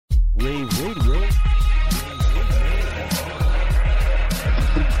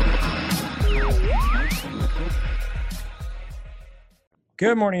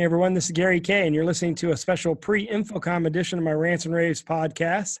Good morning, everyone. This is Gary Kay, and you're listening to a special pre-InfoComm edition of my Rants and rAVes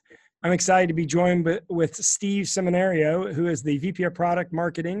podcast. I'm excited to be joined with Steve Seminario, who is the VP of Product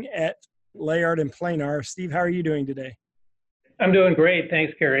Marketing at Leyard and Planar. Steve, how are you doing today? I'm doing great.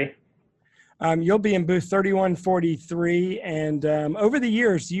 Thanks, Gary. You'll be in booth 3143, and over the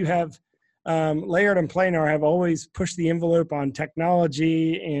years, you have Leyard and Planar have always pushed the envelope on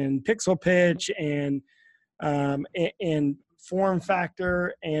technology and pixel pitch and form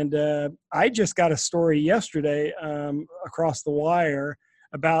factor. And I just got a story yesterday across the wire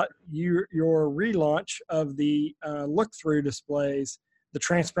about your relaunch of the look-through displays, the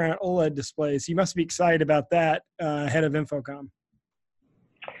transparent OLED displays. You must be excited about that ahead of InfoComm.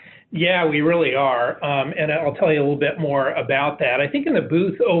 Yeah, we really are. And I'll tell you a little bit more about that. I think in the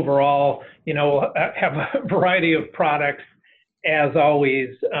booth overall, we'll have a variety of products. As always,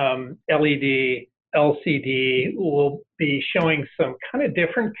 LED, LCD will be showing some kind of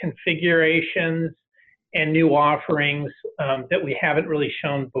different configurations and new offerings that we haven't really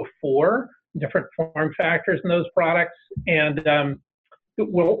shown before, different form factors in those products. And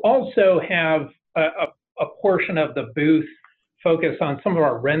we'll also have a portion of the booth focus on some of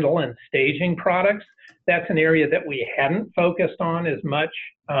our rental and staging products. That's an area that we hadn't focused on as much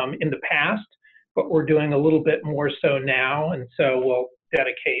in the past, but we're doing a little bit more so now. And so we'll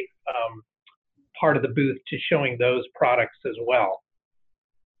dedicate part of the booth to showing those products as well.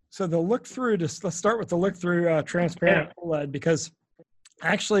 So the look-through, let's start with the look-through transparent OLED, because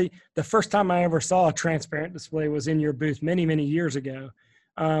actually the first time I ever saw a transparent display was in your booth many, many years ago.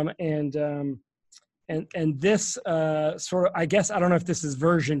 And this sort of, I guess, I don't know if this is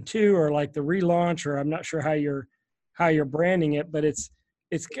version 2 or like the relaunch, or I'm not sure how you're branding it, but it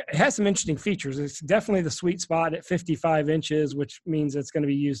has some interesting features. It's definitely the sweet spot at 55 inches, which means it's going to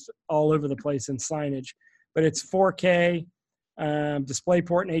be used all over the place in signage. But it's 4K,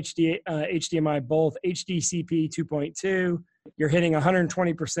 DisplayPort and HDMI both, HDCP 2.2. You're hitting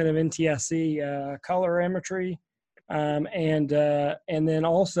 120% of NTSC colorimetry, and then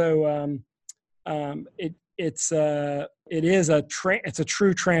also it's a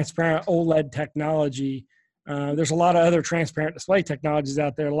true transparent OLED technology. There's a lot of other transparent display technologies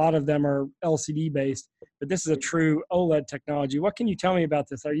out there. A lot of them are LCD based, but this is a true OLED technology. What can you tell me about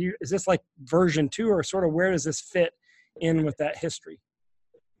this? Is this like version 2, or sort of where does this fit in with that history?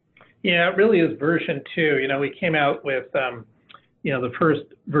 Yeah, it really is version 2. We came out with, the first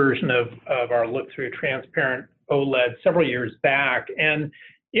version of our look-through transparent OLED several years back. And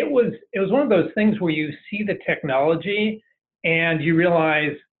it was one of those things where you see the technology and you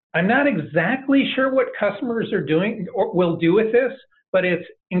realize, I'm not exactly sure what customers are doing or will do with this, but it's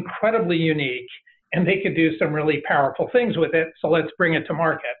incredibly unique and they could do some really powerful things with it. So let's bring it to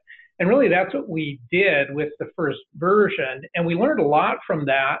market. And really that's what we did with the first version. And we learned a lot from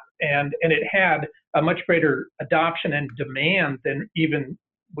that, and it had a much greater adoption and demand than even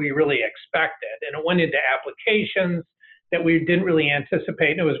we really expected. And it went into applications that we didn't really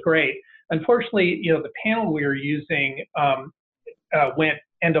anticipate, and it was great. Unfortunately, the panel we were using went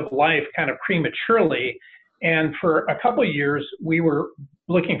end of life kind of prematurely, and for a couple of years we were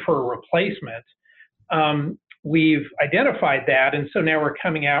looking for a replacement. We've identified that, and so now we're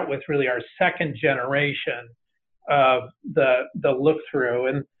coming out with really our second generation of the look-through,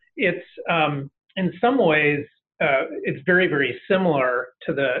 and it's in some ways it's very, very similar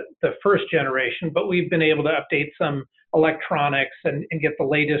to the first generation, but we've been able to update some electronics and get the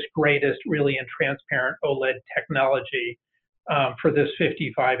latest, greatest, really in transparent OLED technology for this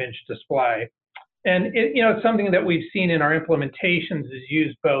 55-inch display. And it's something that we've seen in our implementations is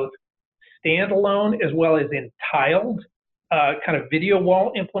used both standalone as well as in tiled kind of video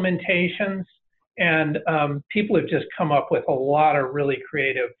wall implementations. And people have just come up with a lot of really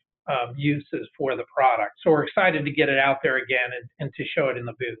creative uses for the product. So we're excited to get it out there again and to show it in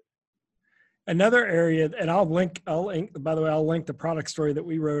the booth. Another area, and I'll link, by the way, I'll link the product story that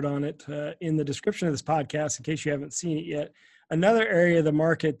we wrote on it in the description of this podcast in case you haven't seen it yet. Another area of the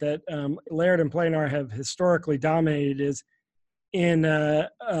market that Leyard and Planar have historically dominated is in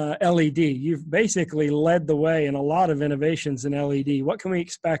LED. You've basically led the way in a lot of innovations in LED. What can we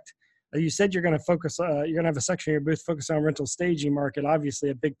expect? You said you're going to focus, you're going to have a section of your booth focused on rental staging market. Obviously,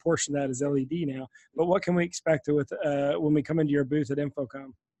 a big portion of that is LED now. But what can we expect with when we come into your booth at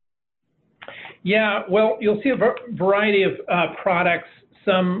InfoComm? Yeah, well, you'll see a variety of products.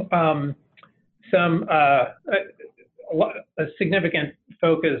 A significant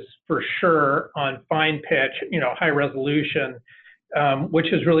focus for sure on fine pitch, high resolution, which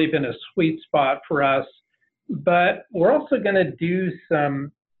has really been a sweet spot for us. But we're also going to do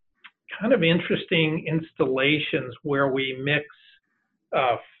some kind of interesting installations where we mix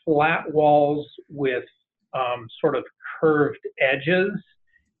flat walls with sort of curved edges.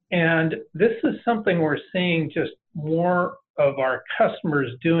 And this is something we're seeing just more of our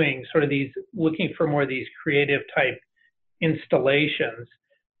customers doing, sort of these, looking for more of these creative type installations.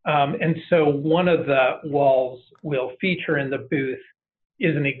 And so one of the walls we'll feature in the booth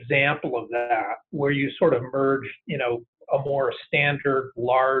is an example of that, where you sort of merge, you know, a more standard,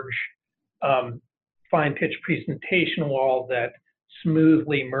 large, fine pitch presentation wall that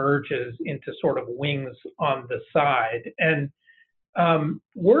smoothly merges into sort of wings on the side. And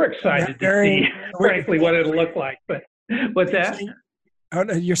we're excited to see, frankly, what it'll look like. But what's that?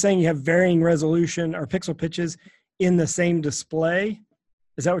 You're saying you have varying resolution or pixel pitches in the same display?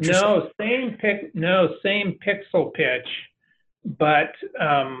 Is that what you're saying? Same pixel pitch, but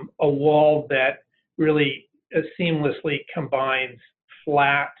a wall that really seamlessly combines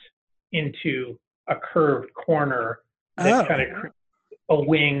flat into a curved corner that kind of creates a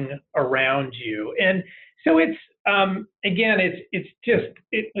wing around you. And so it's, again, it's just,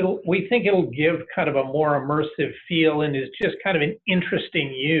 we think it'll give kind of a more immersive feel, and is just kind of an interesting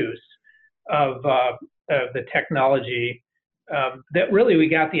use of the technology that really we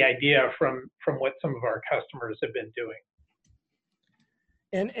got the idea from what some of our customers have been doing.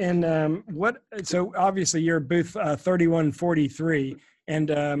 And so obviously you're booth 3143, and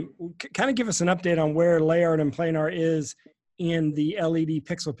kind of give us an update on where Leyard and Planar is in the LED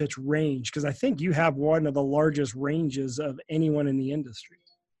pixel pitch range, because I think you have one of the largest ranges of anyone in the industry.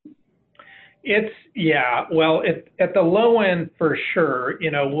 Well, at the low end for sure,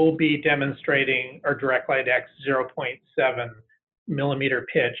 you know, we'll be demonstrating our DirectLight X 0.7 millimeter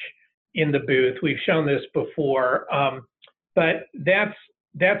pitch in the booth. We've shown this before, but that's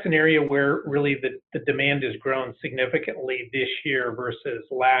an area where really the demand has grown significantly this year versus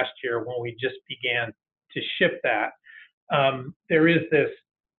last year when we just began to ship that. There is this,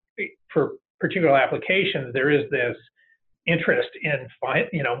 for particular applications, there is this interest in,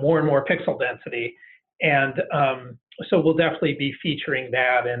 you know, more and more pixel density, and so we'll definitely be featuring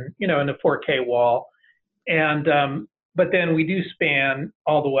that, and you know, in a 4K wall, and but then we do span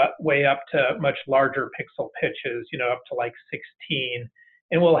all the way up to much larger pixel pitches, you know, up to like 16,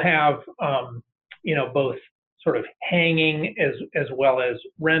 and we'll have you know, both sort of hanging as well as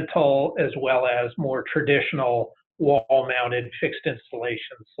rental, as well as more traditional wall-mounted fixed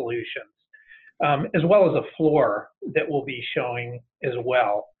installation solutions, as well as a floor that we'll be showing as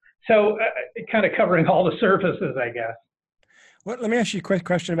well. So kind of covering all the surfaces, I guess. Well, let me ask you a quick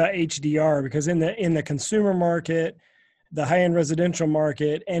question about HDR, because in the consumer market, the high-end residential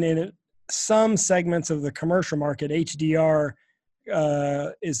market, and in some segments of the commercial market, HDR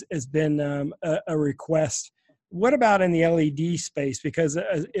has been a request. What about in the LED space? Because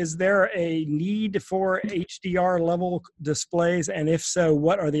is there a need for HDR level displays? And if so,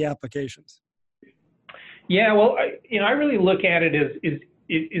 what are the applications? Yeah, well, you know, I really look at it as,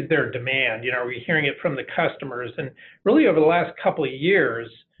 is there demand? You know, are we hearing it from the customers? And really over the last couple of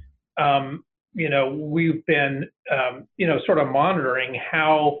years, you know, we've been, you know, sort of monitoring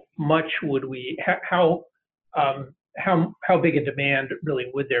how much would we, how big a demand really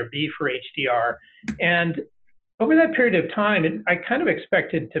would there be for HDR? And over that period of time, I kind of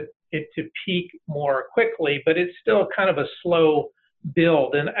expected it to peak more quickly, but it's still kind of a slow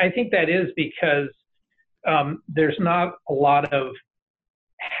build. And I think that is because there's not a lot of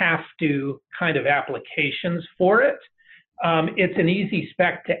have-to kind of applications for it. It's an easy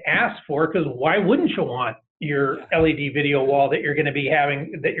spec to ask for, because why wouldn't you want your LED video wall that you're going to be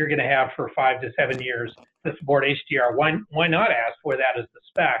having, that you're going to have for 5 to 7 years to support HDR? Why not ask for that as the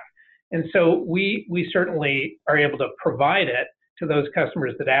spec? And so we certainly are able to provide it to those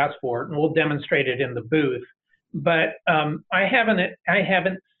customers that ask for it, and we'll demonstrate it in the booth. But I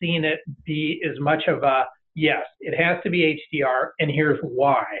haven't seen it be as much of a, yes, it has to be HDR, and here's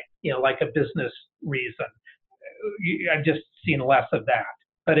why, you know, like a business reason. I've just seen less of that,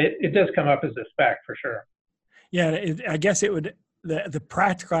 but it does come up as a spec for sure. Yeah, I guess it would, the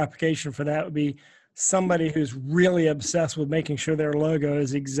practical application for that would be somebody who's really obsessed with making sure their logo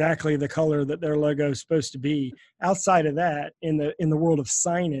is exactly the color that their logo is supposed to be. Outside of that, in the world of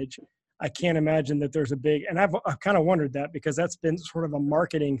signage, I can't imagine that there's a big, and I've kind of wondered that, because that's been sort of a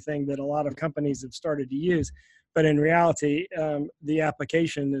marketing thing that a lot of companies have started to use. But in reality, the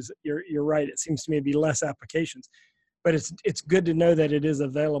application is, you're right, it seems to me to be less applications. But it's good to know that it is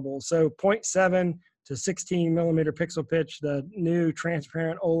available. So 0.7 to 16 millimeter pixel pitch, the new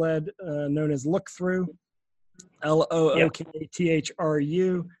transparent OLED known as LookThru, LookThru.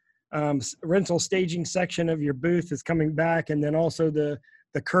 Rental staging section of your booth is coming back, and then also the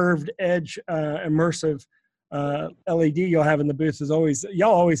curved edge immersive LED you'll have in the booth is always,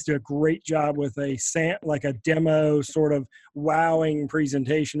 y'all always do a great job with like a demo sort of wowing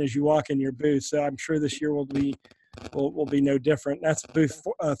presentation as you walk in your booth. So I'm sure this year will be no different. That's booth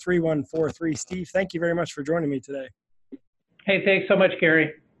 3143. Steve, thank you very much for joining me today. Hey, thanks so much,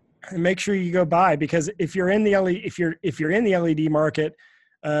 Gary. And make sure you go by, because if you're in the LED market,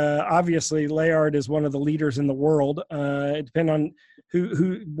 obviously Leyard is one of the leaders in the world. It depends on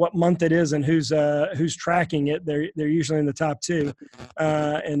what month it is and who's tracking it. They're usually in the top 2,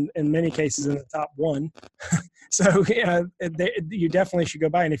 and in many cases in the top 1. So you definitely should go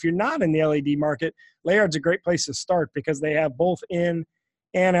by. And if you're not in the LED market, Leyard's a great place to start, because they have both in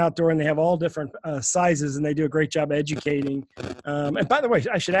and outdoor, and they have all different sizes, and they do a great job educating. And by the way,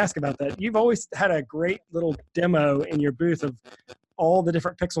 I should ask about that. You've always had a great little demo in your booth of all the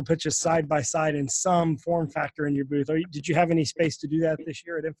different pixel pitches side by side in some form factor in your booth. Did you have any space to do that this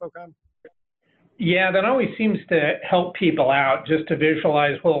year at InfoComm? Yeah, that always seems to help people out, just to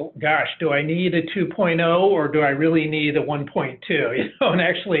visualize, well, gosh, do I need a 2.0 or do I really need a 1.2? And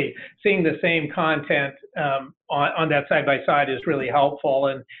actually seeing the same content on that side by side is really helpful.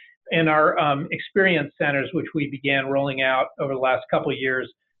 And in our experience centers, which we began rolling out over the last couple of years,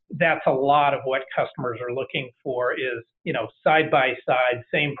 that's a lot of what customers are looking for is, side by side,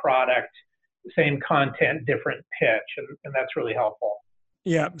 same product, same content, different pitch, and that's really helpful.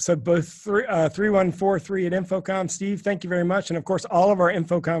 Yeah, so both 3143 at InfoComm. Steve, thank you very much. And of course, all of our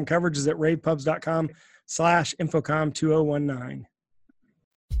InfoComm coverage is at ravepubs.com/InfoComm2019.